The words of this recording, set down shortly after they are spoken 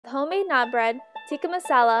homemade naan bread, tikka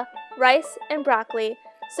masala, rice, and broccoli,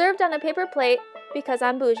 served on a paper plate because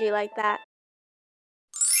I'm bougie like that.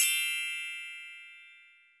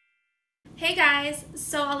 Hey guys,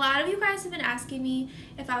 so a lot of you guys have been asking me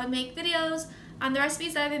if I would make videos on the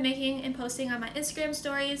recipes that I've been making and posting on my Instagram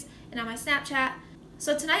stories and on my Snapchat.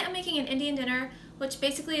 So tonight I'm making an Indian dinner, which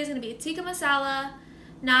basically is going to be tikka masala,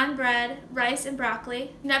 naan bread, rice, and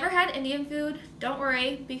broccoli. Never had Indian food, don't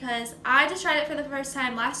worry, because I just tried it for the first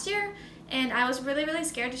time last year and I was really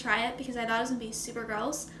scared to try it because I thought it was going to be super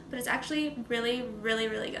gross, but it's actually really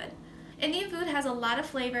good. Indian food has a lot of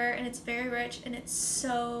flavor and it's very rich and it's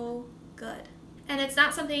so good. And it's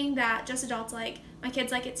not something that just adults like. My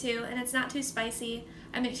kids like it too, and it's not too spicy.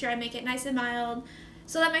 I make sure I make it nice and mild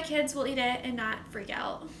so that my kids will eat it and not freak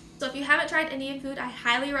out. So if you haven't tried Indian food, I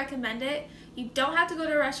highly recommend it. You don't have to go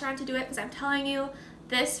to a restaurant to do it because I'm telling you,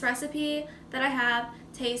 this recipe that I have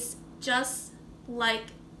tastes just like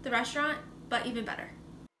the restaurant, but even better.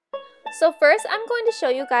 So first, I'm going to show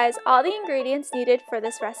you guys all the ingredients needed for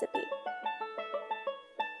this recipe.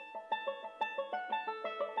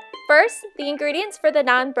 First, the ingredients for the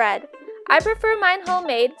naan bread. I prefer mine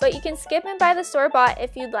homemade, but you can skip and buy the store-bought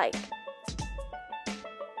if you'd like.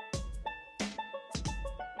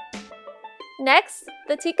 Next,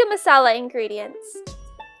 the tikka masala ingredients.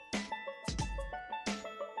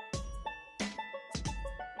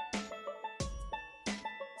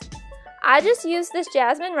 I just used this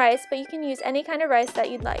jasmine rice, but you can use any kind of rice that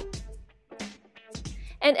you'd like.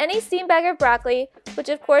 And any steamed bag of broccoli, which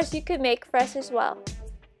of course you could make fresh as well.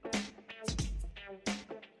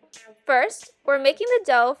 First, we're making the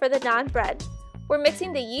dough for the naan bread. We're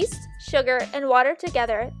mixing the yeast, sugar, and water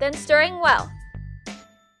together, then stirring well.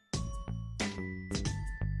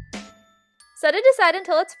 Set it aside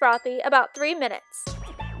until it's frothy, about 3 minutes.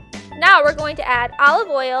 Now we're going to add olive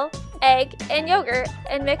oil, egg, and yogurt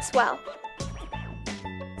and mix well.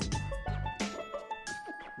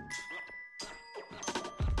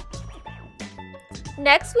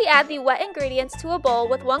 Next, we add the wet ingredients to a bowl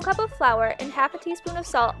with 1 cup of flour and half a teaspoon of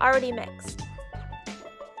salt already mixed.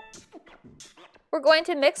 We're going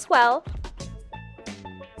to mix well.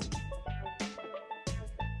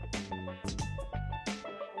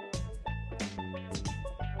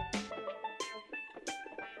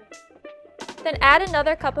 Then add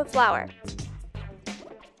another cup of flour.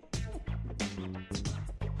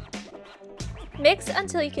 Mix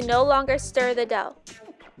until you can no longer stir the dough.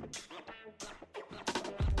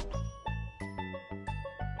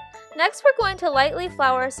 Next, we're going to lightly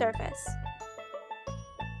flour a surface.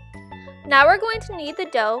 Now we're going to knead the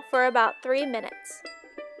dough for about 3 minutes.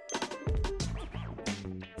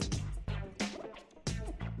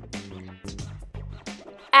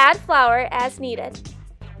 Add flour as needed.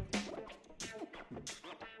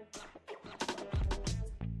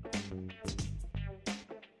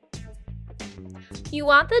 You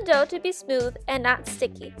want the dough to be smooth and not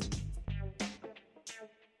sticky.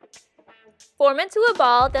 Form into a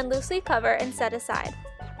ball, then loosely cover and set aside.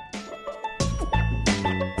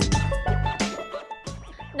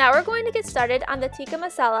 Now we're going to get started on the tikka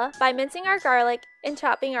masala by mincing our garlic and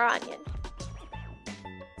chopping our onion.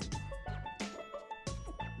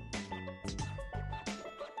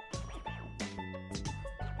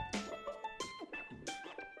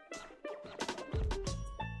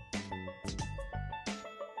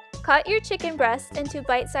 Cut your chicken breast into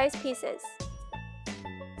bite-sized pieces.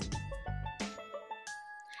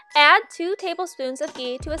 Add 2 tablespoons of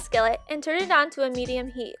ghee to a skillet and turn it on to a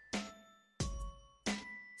medium heat.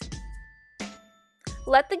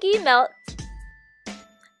 Let the ghee melt,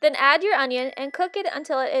 then add your onion and cook it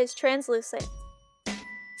until it is translucent.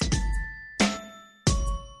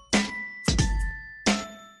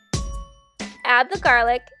 Add the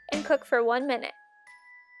garlic and cook for 1 minute.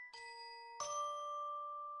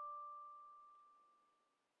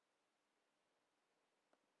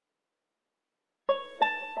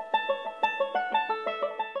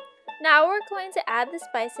 Now we're going to add the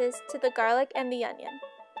spices to the garlic and the onion.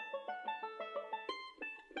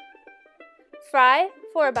 Fry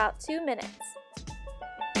for about 2 minutes.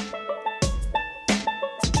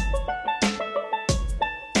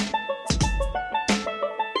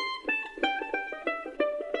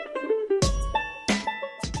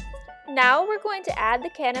 Now we're going to add the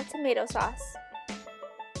can of tomato sauce.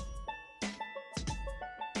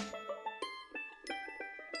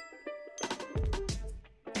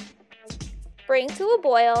 Bring to a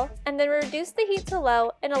boil and then reduce the heat to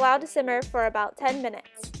low and allow to simmer for about 10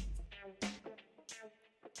 minutes.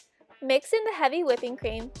 Mix in the heavy whipping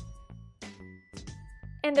cream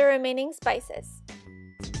and the remaining spices.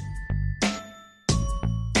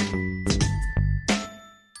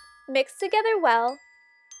 Mix together well.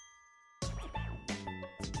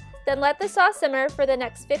 Then let the sauce simmer for the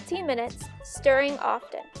next 15 minutes, stirring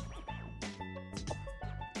often.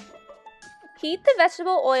 Heat the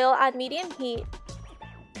vegetable oil on medium heat.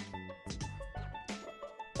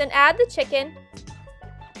 Then add the chicken.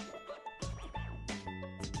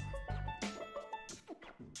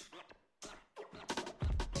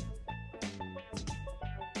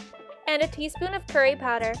 And a teaspoon of curry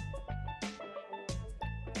powder.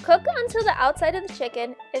 Cook until the outside of the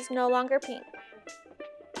chicken is no longer pink.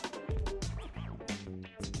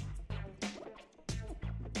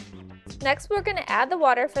 Next, we're going to add the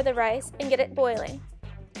water for the rice and get it boiling.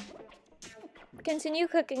 Continue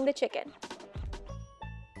cooking the chicken.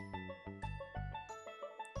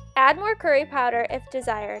 Add more curry powder if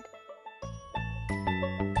desired.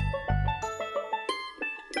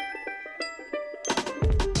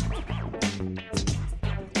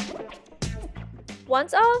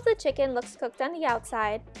 Once all of the chicken looks cooked on the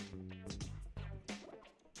outside,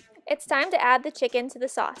 it's time to add the chicken to the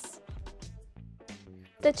sauce.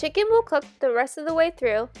 The chicken will cook the rest of the way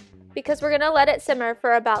through because we're going to let it simmer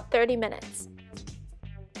for about 30 minutes.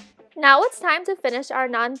 Now it's time to finish our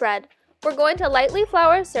naan bread. We're going to lightly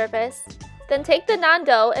flour a surface, then take the naan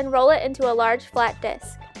dough and roll it into a large flat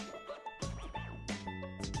disc.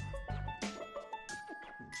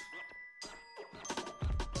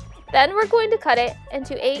 Then we're going to cut it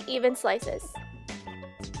into 8 even slices.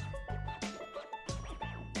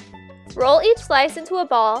 Roll each slice into a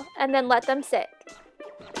ball and then let them sit.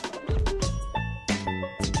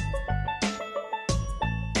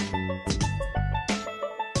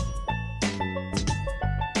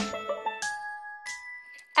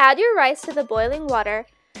 Add your rice to the boiling water,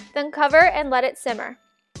 then cover and let it simmer.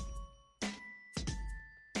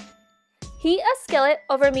 Heat a skillet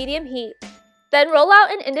over medium heat, then roll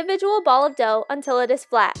out an individual ball of dough until it is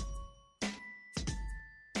flat.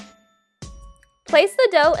 Place the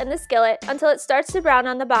dough in the skillet until it starts to brown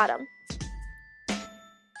on the bottom.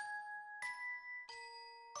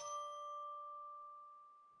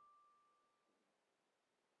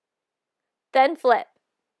 Then flip.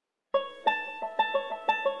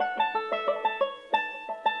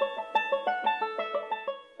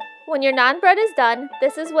 When your naan bread is done,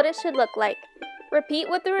 this is what it should look like. Repeat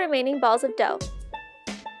with the remaining balls of dough.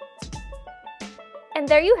 And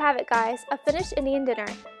there you have it, guys, a finished Indian dinner,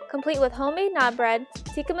 complete with homemade naan bread,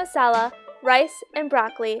 tikka masala, rice, and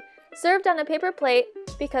broccoli, served on a paper plate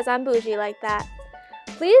because I'm bougie like that.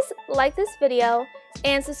 Please like this video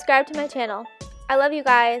and subscribe to my channel. I love you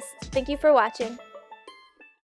guys. Thank you for watching.